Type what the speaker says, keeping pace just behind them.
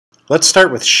Let's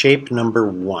start with shape number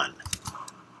 1.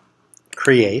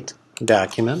 Create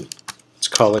document. Let's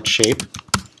call it shape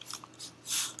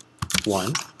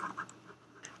 1.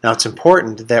 Now it's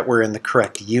important that we're in the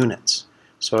correct units.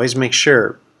 So always make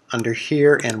sure under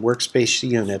here and workspace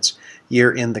units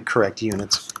you're in the correct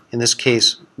units. In this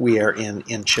case we are in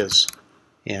inches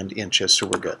and inches, so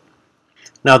we're good.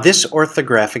 Now this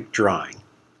orthographic drawing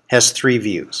has 3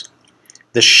 views.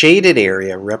 The shaded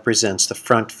area represents the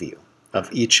front view of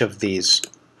each of these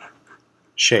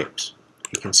shapes.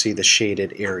 You can see the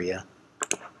shaded area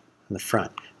in the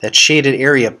front. That shaded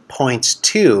area points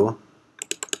to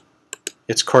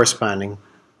its corresponding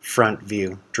front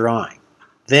view drawing.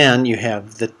 Then you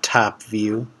have the top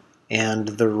view and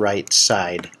the right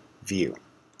side view.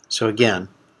 So again,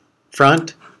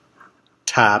 front,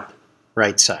 top,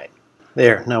 right side.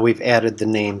 There, now we've added the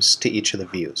names to each of the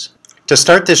views. To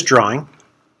start this drawing,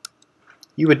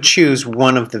 you would choose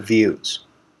one of the views,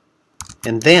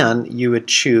 and then you would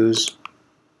choose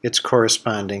its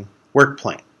corresponding work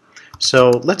plane. So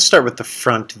let's start with the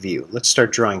front view. Let's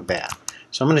start drawing that.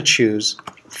 So I'm going to choose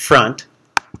front,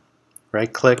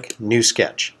 right click, new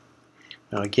sketch.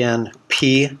 Now again,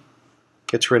 P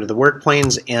gets rid of the work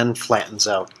planes, N flattens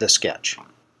out the sketch.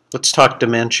 Let's talk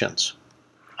dimensions.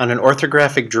 On an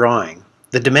orthographic drawing,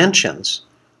 the dimensions,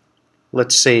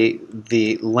 let's say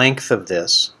the length of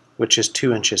this, which is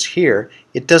 2 inches here,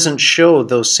 it doesn't show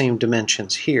those same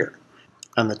dimensions here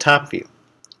on the top view.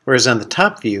 Whereas on the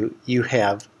top view you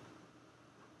have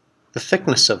the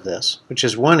thickness of this, which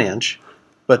is 1 inch,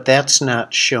 but that's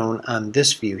not shown on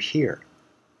this view here.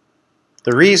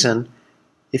 The reason,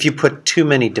 if you put too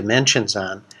many dimensions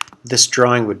on, this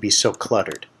drawing would be so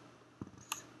cluttered.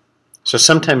 So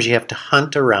sometimes you have to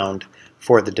hunt around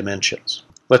for the dimensions.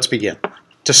 Let's begin.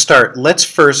 To start, let's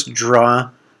first draw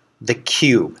the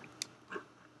cube.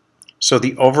 So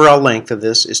the overall length of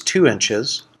this is 2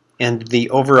 inches, and the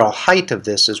overall height of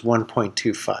this is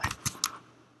 1.25. So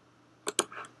I'm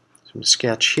going to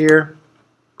sketch here,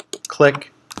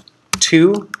 click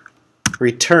 2,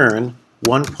 return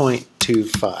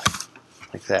 1.25,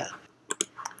 like that.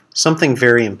 Something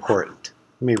very important.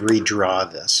 Let me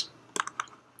redraw this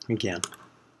again.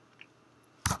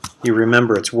 You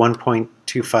remember it's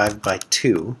 1.25 by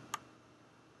 2.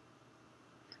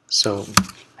 So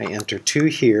I enter 2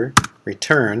 here,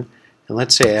 return, and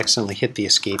let's say I accidentally hit the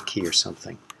escape key or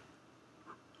something.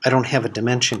 I don't have a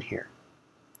dimension here.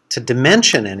 To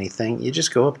dimension anything, you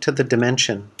just go up to the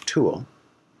dimension tool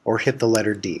or hit the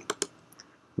letter D. I'm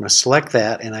going to select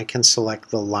that, and I can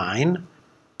select the line,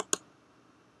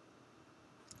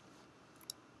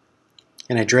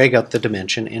 and I drag out the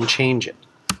dimension and change it,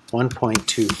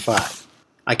 1.25.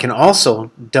 I can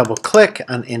also double click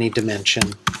on any dimension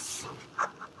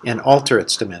and alter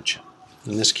its dimension.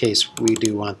 In this case, we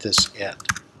do want this at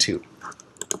 2.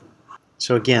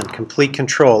 So again, complete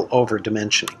control over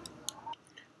dimensioning.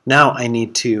 Now I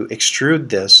need to extrude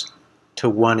this to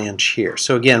 1 inch here.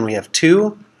 So again, we have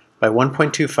 2 by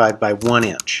 1.25 by 1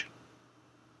 inch.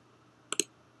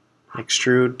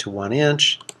 Extrude to 1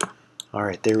 inch.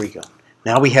 Alright, there we go.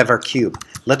 Now we have our cube.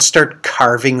 Let's start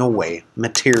carving away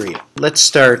material. Let's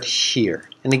start here.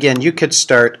 And again, you could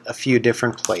start a few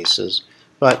different places,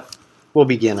 but we'll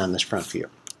begin on this front view.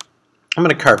 I'm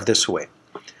going to carve this away.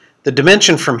 The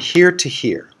dimension from here to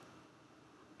here,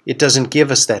 it doesn't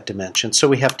give us that dimension, so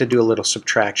we have to do a little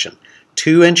subtraction.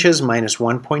 2 inches minus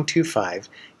 1.25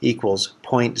 equals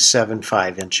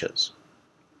 0.75 inches.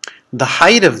 The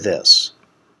height of this,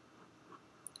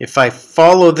 if I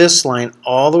follow this line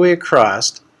all the way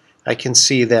across, I can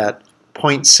see that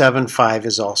 0.75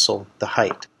 is also the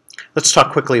height. Let's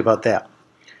talk quickly about that.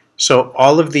 So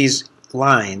all of these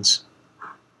lines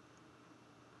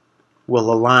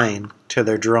will align to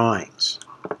their drawings.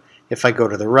 If I go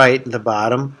to the right, the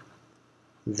bottom,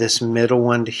 this middle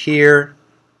one to here,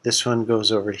 this one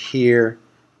goes over to here,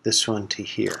 this one to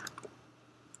here.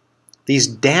 These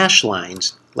dash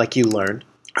lines, like you learned,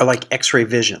 are like X-ray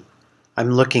vision.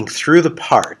 I'm looking through the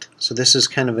part, so this is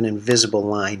kind of an invisible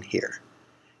line here.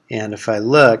 And if I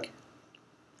look,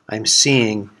 I'm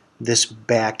seeing this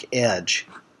back edge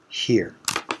here.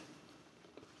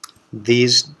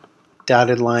 These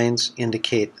dotted lines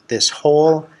indicate this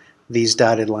hole. These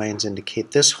dotted lines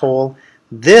indicate this hole.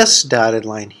 This dotted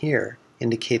line here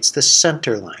indicates the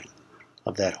center line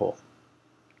of that hole.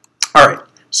 Alright,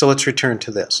 so let's return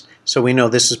to this. So we know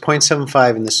this is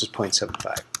 0.75 and this is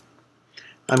 0.75.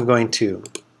 I'm going to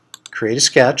create a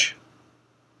sketch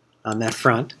on that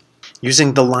front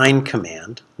using the line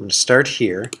command. I'm going to start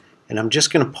here, and I'm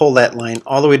just going to pull that line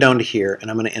all the way down to here, and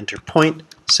I'm going to enter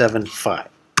 0.75.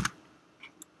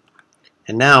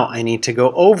 And now I need to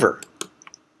go over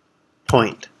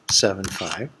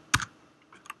 0.75.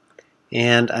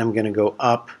 And I'm going to go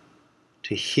up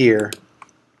to here,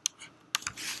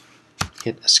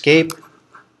 hit escape,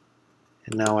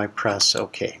 and now I press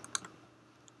OK.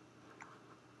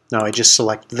 Now I just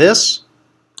select this,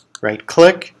 right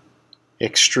click,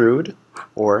 extrude,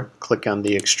 or click on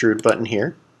the extrude button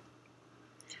here.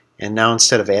 And now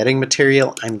instead of adding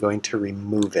material, I'm going to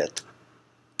remove it.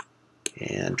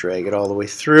 And drag it all the way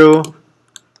through.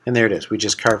 And there it is. We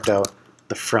just carved out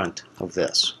the front of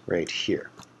this right here.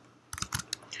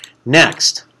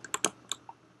 Next,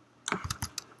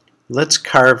 let's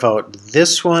carve out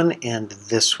this one and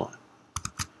this one.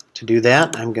 To do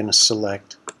that, I'm going to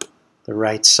select the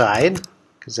right side,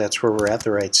 because that's where we're at,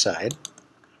 the right side.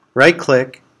 Right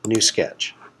click, new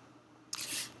sketch.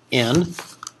 In.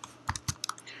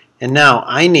 And now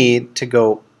I need to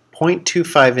go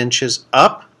 0.25 inches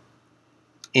up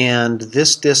and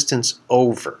this distance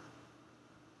over.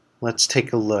 Let's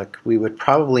take a look. We would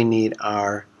probably need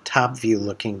our top view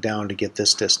looking down to get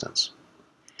this distance.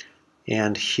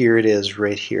 And here it is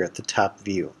right here at the top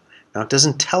view. Now it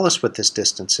doesn't tell us what this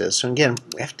distance is, so again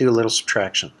we have to do a little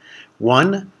subtraction.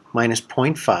 1 minus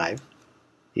 0.5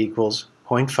 equals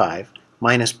 0.5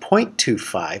 minus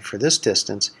 0.25 for this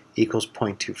distance equals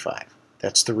 0.25.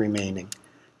 That's the remaining.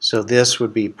 So this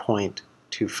would be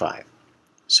 0.25.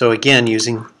 So again,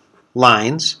 using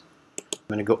lines, I'm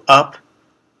going to go up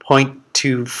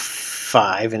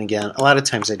 0.25, and again, a lot of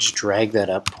times I just drag that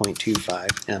up,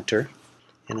 0.25, enter.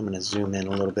 And I'm going to zoom in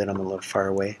a little bit, I'm a little far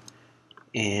away.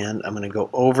 And I'm going to go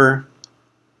over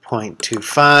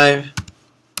 0.25,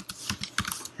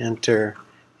 enter,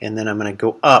 and then I'm going to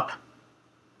go up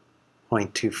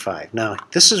 0.25. Now,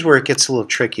 this is where it gets a little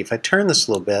tricky. If I turn this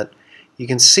a little bit, you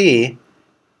can see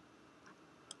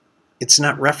it's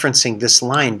not referencing this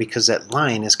line because that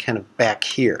line is kind of back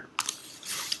here.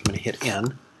 I'm going to hit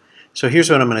N. So here's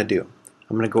what I'm going to do.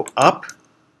 I'm going to go up,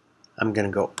 I'm going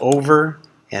to go over,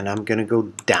 and I'm going to go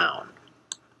down.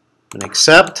 I'm going to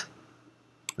accept,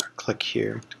 or click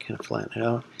here to kind of flatten it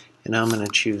out, and now I'm going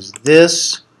to choose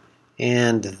this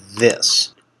and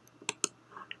this.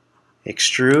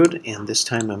 Extrude, and this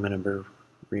time I'm going to be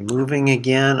removing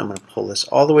again. I'm going to pull this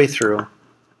all the way through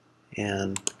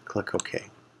and click OK.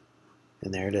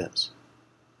 And there it is.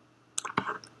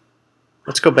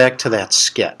 Let's go back to that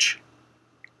sketch.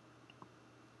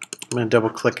 I'm going to double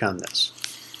click on this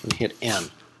and hit N.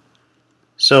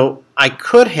 So I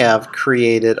could have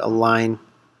created a line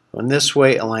going this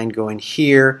way, a line going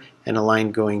here, and a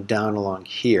line going down along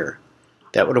here.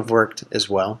 That would have worked as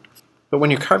well. But when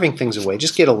you're carving things away,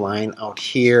 just get a line out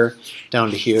here,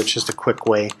 down to here. It's just a quick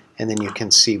way, and then you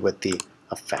can see what the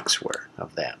effects were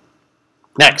of that.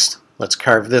 Next, let's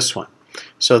carve this one.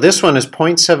 So this one is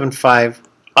 0.75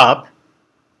 up,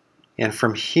 and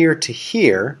from here to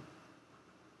here,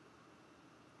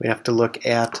 we have to look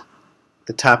at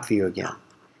the top view again.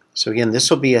 So again, this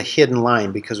will be a hidden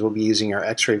line because we'll be using our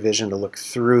X-ray vision to look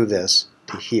through this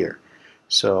to here.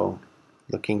 So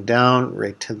looking down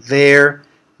right to there,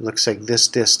 it looks like this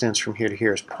distance from here to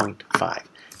here is 0.5.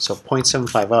 So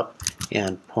 0.75 up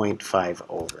and 0.5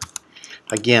 over.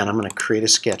 Again, I'm going to create a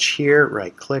sketch here,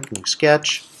 right click, new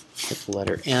sketch, hit the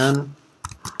letter N,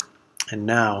 and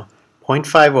now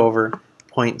 0.5 over,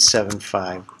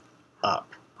 0.75 up.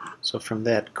 So from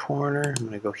that corner, I'm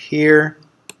going to go here,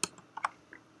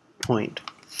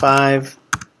 0.5,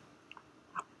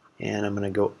 and I'm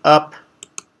going to go up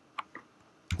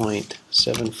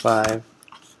 0.75,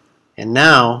 and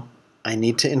now I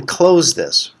need to enclose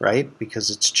this, right?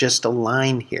 Because it's just a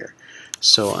line here.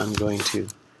 So I'm going to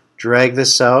drag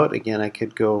this out. Again, I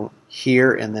could go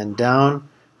here and then down,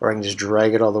 or I can just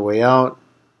drag it all the way out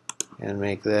and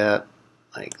make that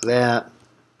like that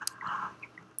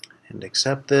and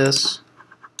accept this.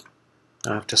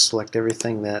 I have to select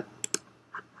everything that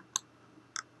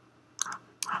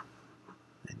I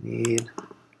need.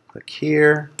 Click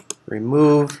here,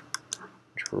 remove,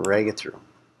 drag it through.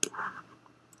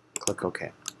 Click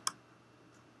OK.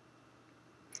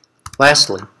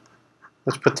 Lastly,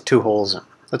 let's put the two holes in.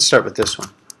 Let's start with this one.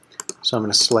 So I'm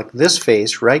going to select this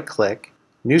face, right click,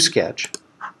 new sketch,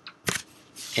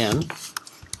 N.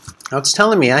 Now it's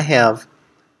telling me I have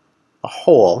a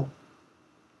hole.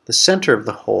 The center of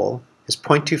the hole is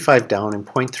 0.25 down and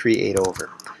 0.38 over.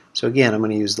 So again, I'm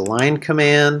going to use the line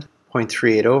command,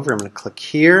 0.38 over. I'm going to click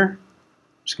here.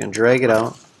 I'm just going to drag it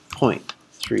out,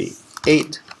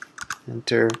 0.38,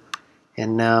 enter.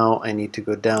 And now I need to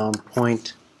go down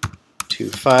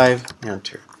 0.25,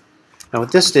 enter. Now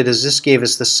what this did is this gave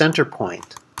us the center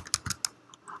point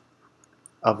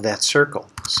of that circle.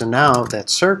 So now that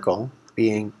circle,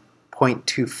 being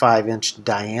 0.25 inch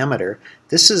diameter.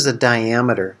 This is a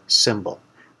diameter symbol.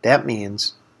 That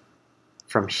means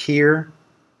from here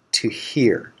to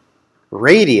here.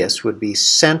 Radius would be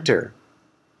center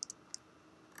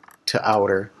to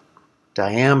outer.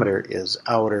 Diameter is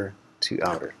outer to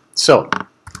outer. So,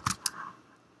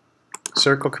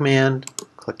 circle command,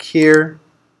 click here,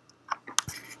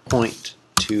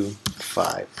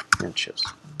 0.25 inches.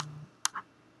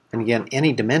 And again,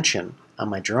 any dimension on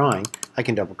my drawing, I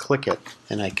can double click it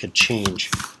and I could change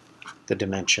the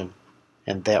dimension,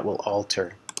 and that will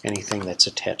alter anything that's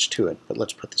attached to it. But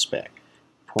let's put this back,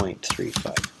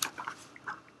 0.35.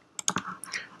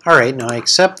 Alright, now I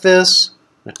accept this. I'm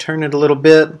going to turn it a little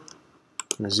bit. I'm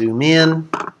going to zoom in,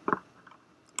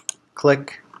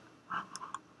 click,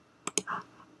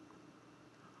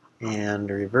 and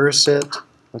reverse it.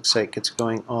 Looks like it's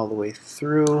going all the way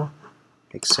through,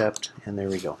 accept, and there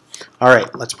we go.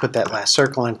 Alright, let's put that last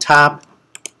circle on top.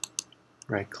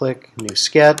 Right click, new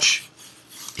sketch,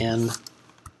 and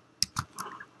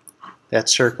that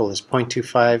circle is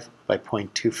 0.25 by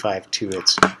 0.25 to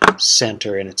its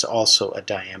center, and it's also a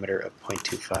diameter of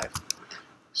 0.25.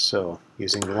 So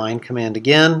using the line command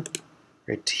again,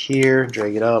 right to here,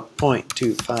 drag it up,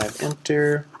 0.25,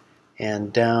 enter,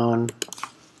 and down,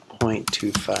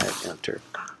 0.25, enter.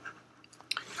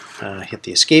 Hit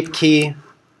the escape key.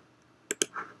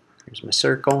 Here's my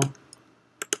circle.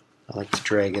 I like to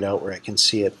drag it out where I can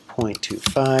see it,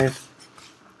 0.25.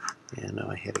 And now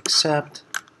I hit accept,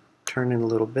 turn it a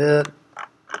little bit,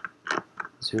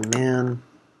 zoom in,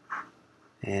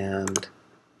 and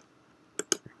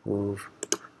move.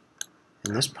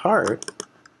 And this part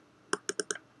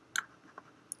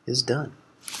is done.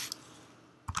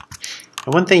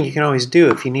 And one thing you can always do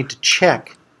if you need to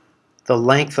check the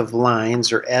length of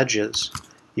lines or edges,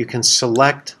 you can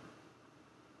select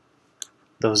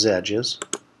those edges,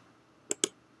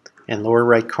 and lower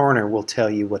right corner will tell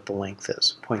you what the length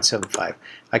is, 0.75.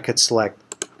 I could select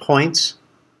points,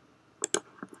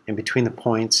 and between the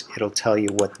points it'll tell you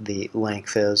what the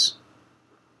length is,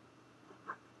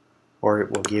 or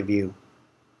it will give you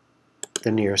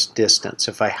the nearest distance.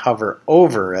 If I hover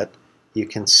over it, you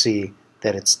can see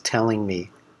that it's telling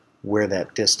me where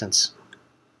that distance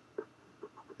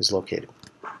is located.